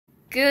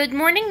Good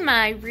morning,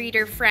 my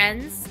reader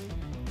friends.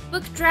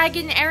 Book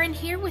Dragon Erin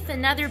here with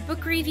another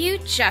book review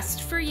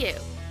just for you.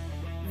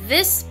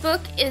 This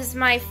book is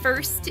my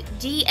first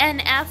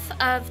DNF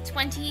of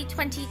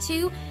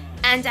 2022,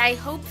 and I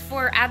hope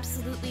for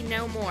absolutely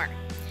no more.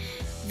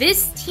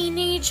 This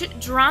teenage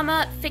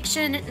drama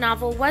fiction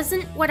novel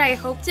wasn't what I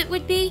hoped it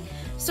would be,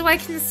 so I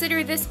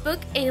consider this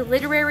book a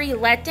literary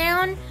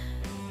letdown.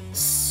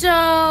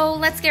 So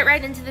let's get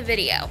right into the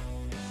video.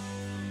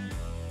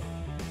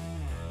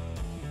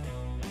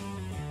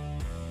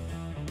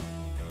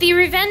 The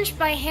Revenge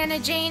by Hannah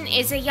Jayne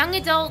is a young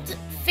adult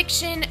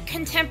fiction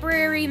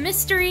contemporary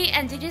mystery,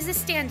 and it is a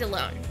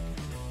standalone.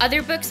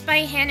 Other books by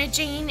Hannah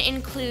Jayne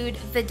include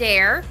The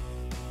Dare,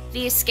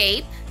 The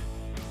Escape,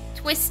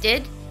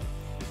 Twisted,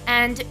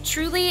 and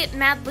Truly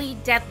Madly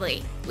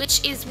Deadly,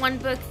 which is one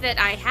book that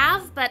I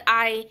have, but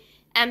I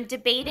am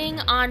debating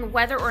on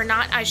whether or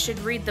not I should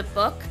read the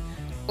book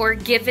or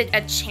give it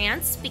a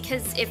chance,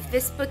 because if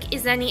this book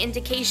is any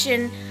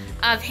indication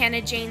of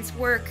Hannah Jayne's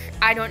work,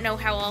 I don't know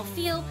how I'll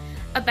feel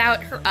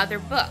about her other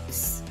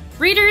books.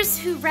 Readers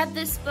who read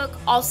this book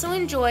also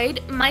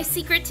enjoyed My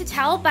Secret to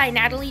Tell by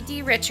Natalie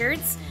D.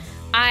 Richards.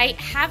 I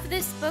have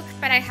this book,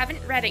 but I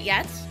haven't read it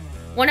yet.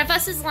 One of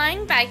Us is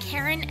Lying by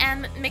Karen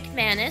M.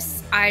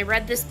 McManus. I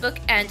read this book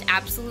and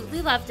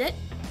absolutely loved it.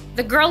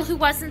 The Girl Who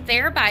Wasn't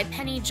There by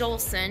Penny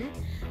Jolson.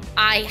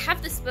 I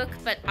have this book,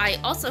 but I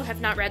also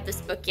have not read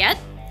this book yet.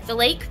 The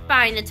Lake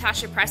by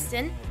Natasha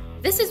Preston.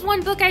 This is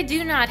one book I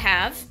do not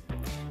have.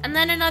 And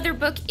then another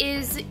book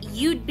is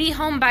You'd Be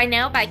Home by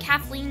Now by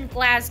Kathleen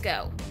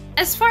Glasgow.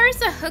 As far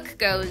as a hook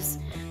goes,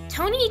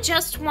 Tony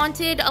just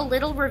wanted a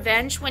little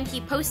revenge when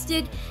he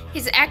posted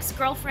his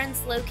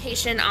ex-girlfriend's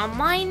location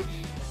online,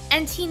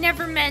 and he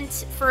never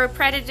meant for a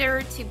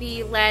predator to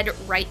be led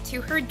right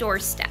to her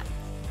doorstep.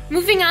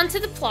 Moving on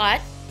to the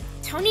plot,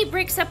 Tony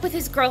breaks up with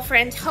his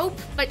girlfriend Hope,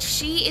 but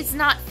she is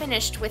not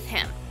finished with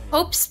him.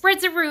 Hope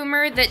spreads a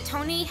rumor that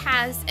Tony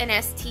has an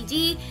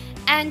STD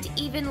and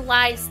even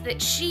lies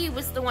that she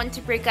was the one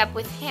to break up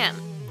with him,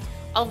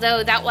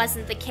 although that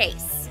wasn't the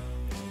case.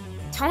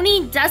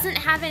 Tony doesn't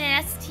have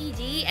an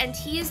STD, and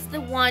he is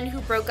the one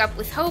who broke up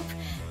with Hope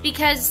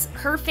because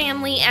her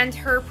family and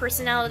her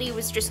personality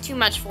was just too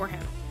much for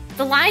him.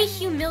 The lie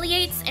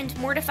humiliates and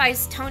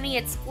mortifies Tony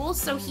at school,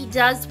 so he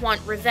does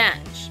want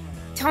revenge.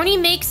 Tony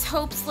makes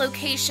Hope's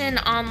location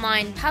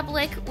online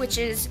public, which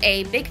is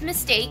a big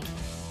mistake,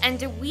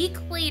 and a week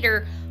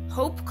later,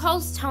 Hope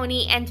calls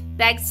Tony and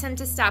begs him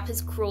to stop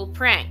his cruel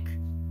prank.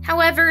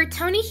 However,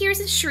 Tony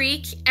hears a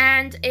shriek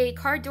and a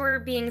car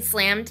door being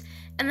slammed,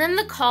 and then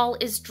the call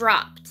is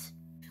dropped.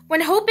 When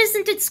Hope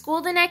isn't at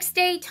school the next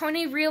day,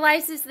 Tony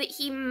realizes that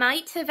he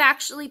might have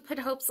actually put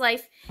Hope's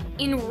life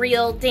in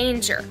real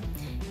danger.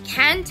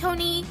 Can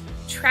Tony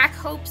track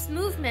Hope's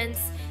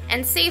movements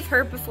and save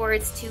her before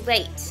it's too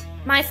late?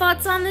 My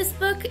thoughts on this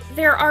book,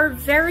 there are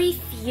very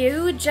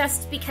few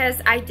just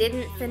because I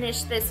didn't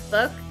finish this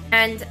book.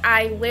 And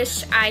I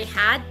wish I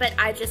had, but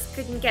I just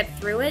couldn't get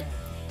through it.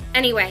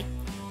 Anyway,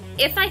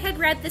 if I had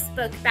read this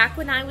book back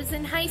when I was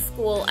in high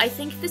school, I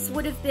think this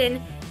would have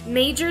been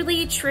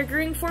majorly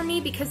triggering for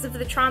me because of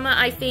the trauma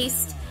I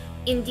faced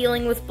in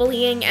dealing with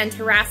bullying and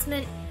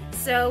harassment.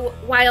 So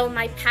while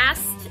my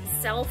past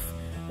self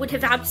would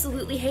have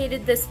absolutely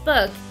hated this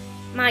book,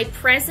 my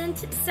present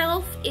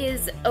self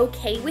is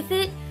okay with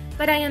it,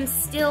 but I am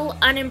still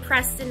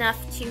unimpressed enough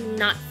to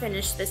not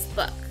finish this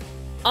book.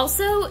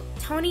 Also,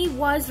 Tony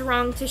was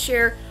wrong to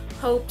share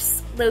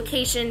Hope's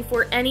location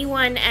for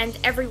anyone and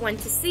everyone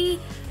to see,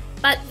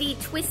 but the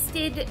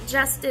twisted,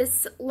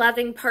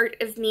 justice-loving part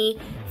of me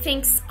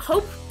thinks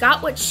Hope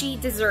got what she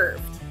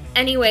deserved.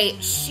 Anyway,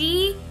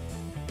 she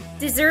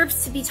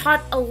deserves to be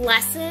taught a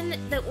lesson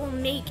that will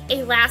make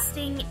a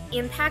lasting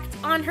impact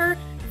on her,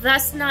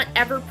 thus not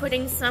ever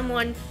putting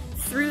someone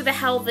through the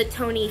hell that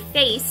Tony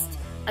faced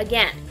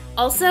again.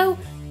 Also,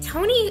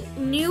 Tony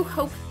knew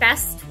Hope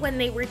best when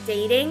they were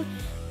dating,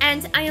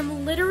 and I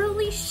am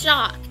literally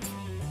shocked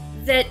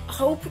that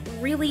Hope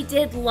really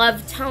did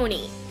love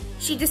Tony.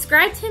 She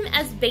described him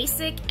as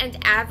basic and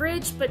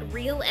average, but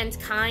real and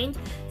kind,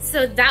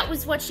 so that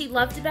was what she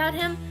loved about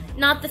him,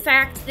 not the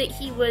fact that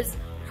he was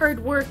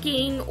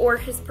hardworking or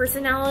his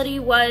personality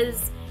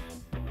was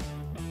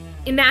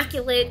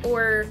immaculate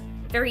or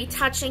very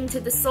touching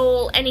to the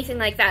soul, anything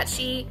like that.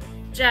 She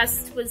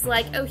just was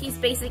like, oh, he's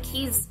basic,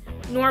 he's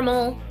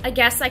normal, I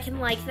guess I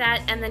can like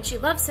that, and then she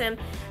loves him.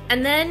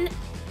 And then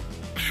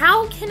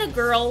how can a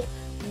girl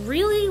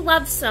really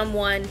love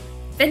someone,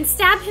 then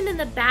stab him in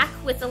the back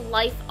with a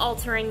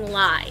life-altering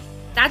lie?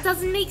 That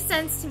doesn't make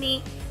sense to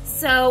me.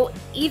 So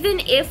even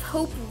if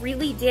Hope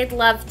really did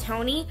love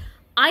Tony,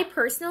 I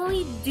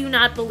personally do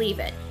not believe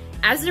it,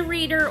 as a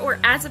reader or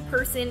as a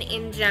person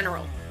in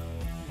general.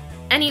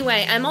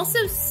 Anyway, I'm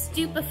also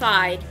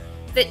stupefied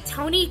that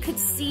Tony could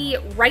see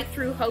right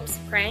through Hope's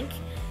prank.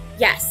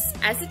 Yes,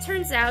 as it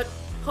turns out,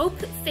 Hope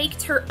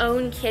faked her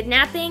own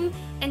kidnapping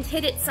and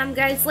hid at some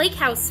guy's lake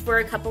house for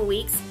a couple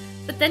weeks,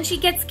 but then she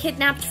gets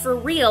kidnapped for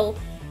real,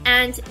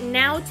 and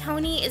now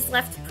Tony is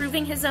left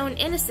proving his own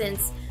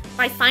innocence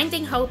by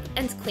finding hope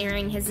and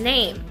clearing his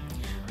name.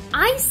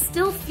 I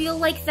still feel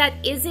like that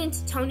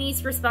isn't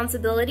Tony's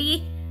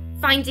responsibility,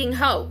 finding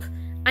hope.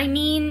 I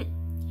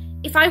mean,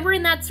 if I were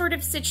in that sort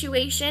of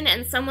situation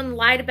and someone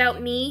lied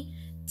about me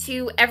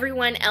to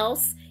everyone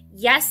else,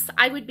 yes,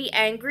 I would be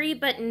angry,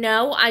 but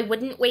no, I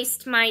wouldn't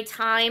waste my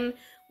time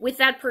with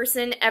that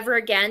person ever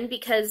again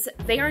because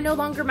they are no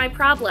longer my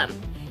problem.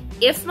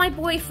 If my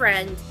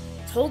boyfriend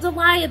told a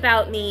lie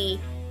about me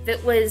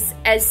that was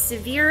as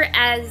severe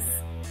as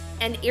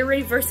an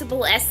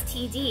irreversible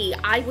STD,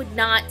 I would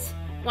not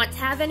want to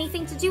have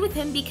anything to do with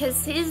him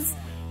because his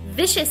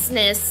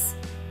viciousness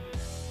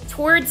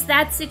towards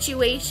that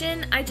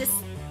situation,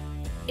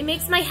 it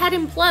makes my head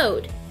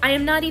implode. I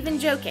am not even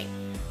joking.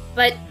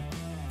 But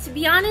to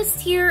be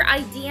honest here, I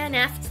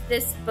DNF'd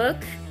this book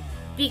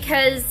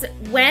because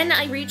when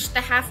I reached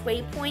the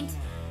halfway point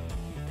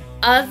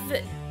of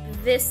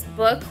this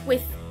book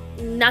with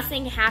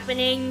nothing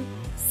happening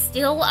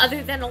still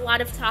other than a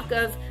lot of talk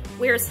of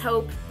where's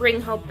hope,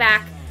 bring hope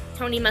back,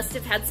 Tony must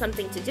have had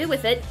something to do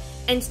with it,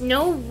 and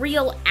no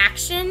real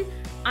action,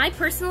 I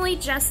personally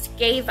just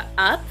gave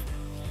up.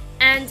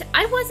 And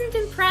I wasn't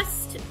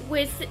impressed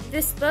with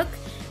this book,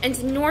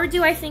 and nor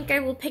do I think I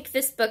will pick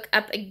this book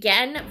up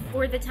again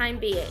for the time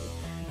being.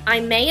 I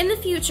may in the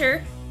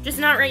future, just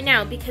not right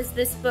now, because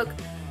this book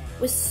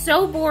was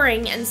so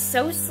boring and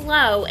so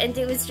slow, and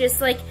it was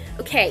just like,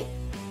 okay,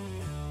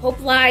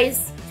 Hope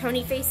lies,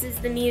 Tony faces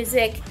the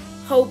music,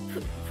 Hope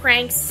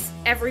pranks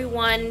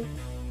everyone,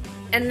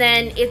 and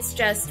then it's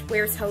just,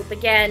 where's Hope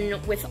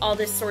again, with all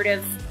this sort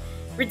of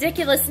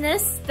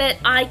ridiculousness that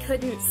I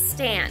couldn't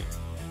stand.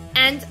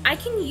 And I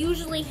can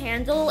usually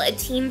handle a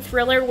teen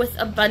thriller with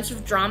a bunch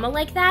of drama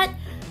like that,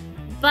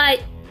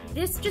 but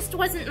this just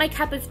wasn't my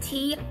cup of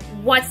tea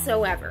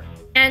whatsoever.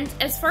 And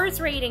as far as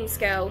ratings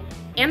go,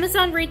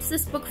 Amazon rates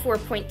this book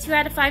 4.2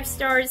 out of 5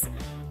 stars,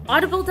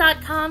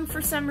 Audible.com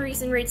for some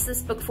reason rates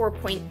this book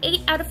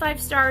 4.8 out of 5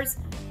 stars,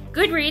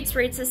 Goodreads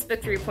rates this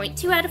book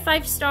 3.2 out of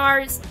 5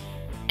 stars,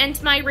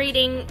 and my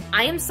rating,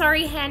 I am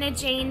sorry Hannah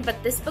Jayne,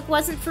 but this book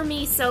wasn't for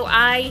me, so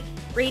I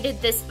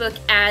rated this book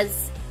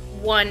as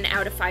 1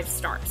 out of 5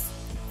 stars.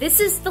 This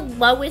is the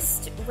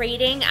lowest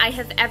rating I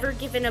have ever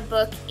given a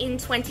book in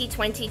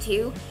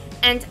 2022,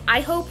 and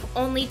I hope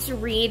only to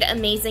read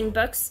amazing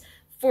books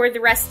for the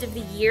rest of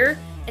the year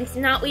and to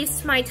not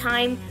waste my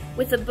time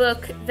with a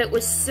book that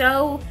was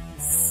so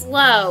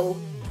slow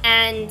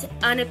and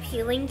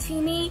unappealing to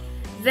me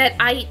that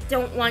I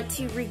don't want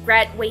to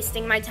regret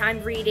wasting my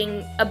time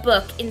reading a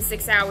book in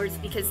 6 hours,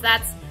 because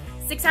that's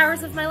 6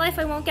 hours of my life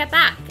I won't get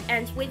back.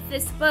 And with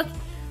this book,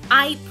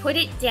 I put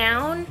it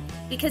down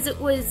because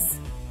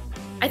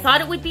I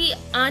thought it would be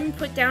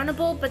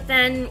unputdownable, but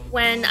then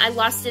when I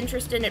lost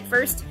interest in it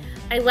first,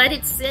 I let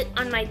it sit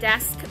on my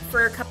desk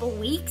for a couple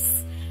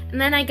weeks,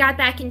 and then I got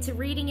back into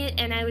reading it,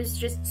 and I was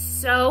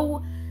just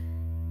so,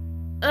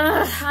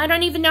 I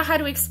don't even know how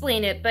to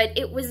explain it, but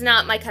it was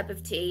not my cup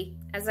of tea,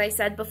 as I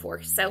said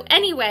before. So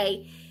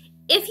anyway,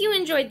 if you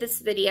enjoyed this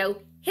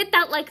video, hit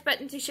that like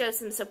button to show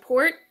some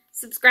support,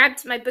 subscribe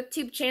to my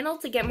BookTube channel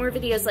to get more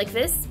videos like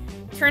this,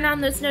 turn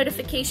on those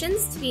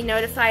notifications to be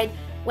notified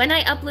when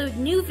I upload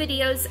new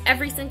videos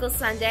every single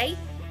Sunday.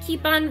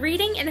 Keep on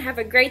reading and have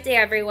a great day,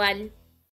 everyone.